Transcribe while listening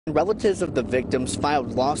Relatives of the victims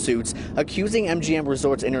filed lawsuits accusing MGM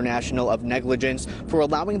Resorts International of negligence for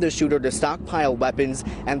allowing the shooter to stockpile weapons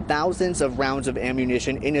and thousands of rounds of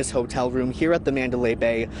ammunition in his hotel room here at the Mandalay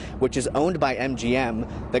Bay, which is owned by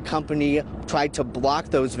MGM. The company tried to block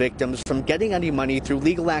those victims from getting any money through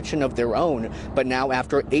legal action of their own, but now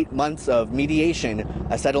after 8 months of mediation,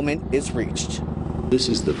 a settlement is reached. This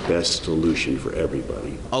is the best solution for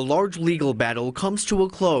everybody. A large legal battle comes to a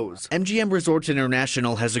close. MGM Resorts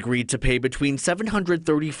International has agreed to pay between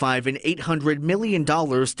 $735 and $800 million,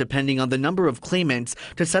 depending on the number of claimants,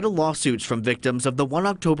 to settle lawsuits from victims of the 1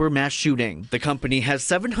 October mass shooting. The company has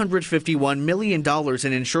 $751 million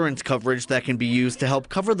in insurance coverage that can be used to help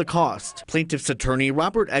cover the cost. Plaintiff's attorney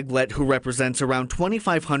Robert Eglett, who represents around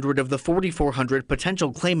 2,500 of the 4,400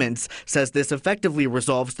 potential claimants, says this effectively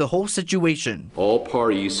resolves the whole situation. All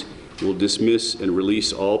parties will dismiss and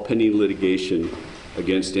release all pending litigation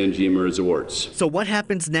against MGM Resorts. So what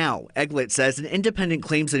happens now? Eglett says an independent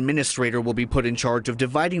claims administrator will be put in charge of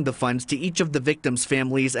dividing the funds to each of the victims'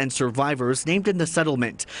 families and survivors named in the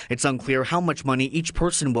settlement. It's unclear how much money each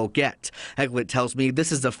person will get. Eglett tells me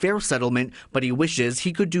this is a fair settlement, but he wishes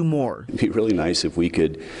he could do more. It'd be really nice if we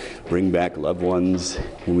could bring back loved ones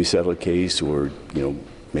when we settle a case, or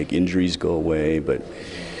make injuries go away, but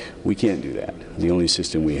we can't do that. The only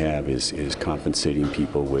system we have is compensating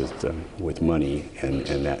people with money, and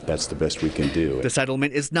that's the best we can do. The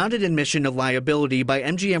settlement is not an admission of liability by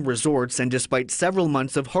MGM Resorts, and despite several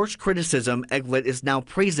months of harsh criticism, Eglett is now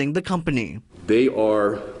praising the company. They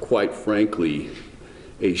are, quite frankly,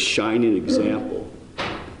 a shining example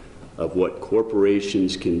of what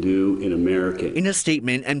corporations can do in America. In a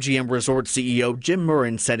statement, MGM Resorts CEO Jim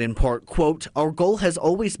Murren said in part, quote, "Our goal has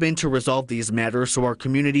always been to resolve these matters so our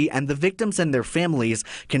community and the victims and their families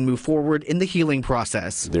can move forward in the healing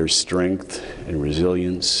process." Their strength and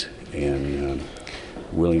resilience and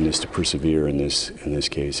willingness to persevere in this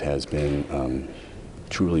case has been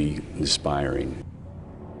truly inspiring.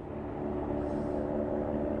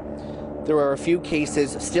 There are a few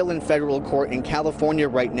cases still in federal court in California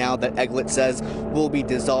right now that Eglett says will be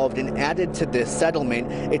dissolved and added to this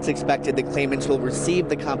settlement. It's expected the claimants will receive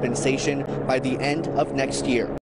the compensation by the end of next year.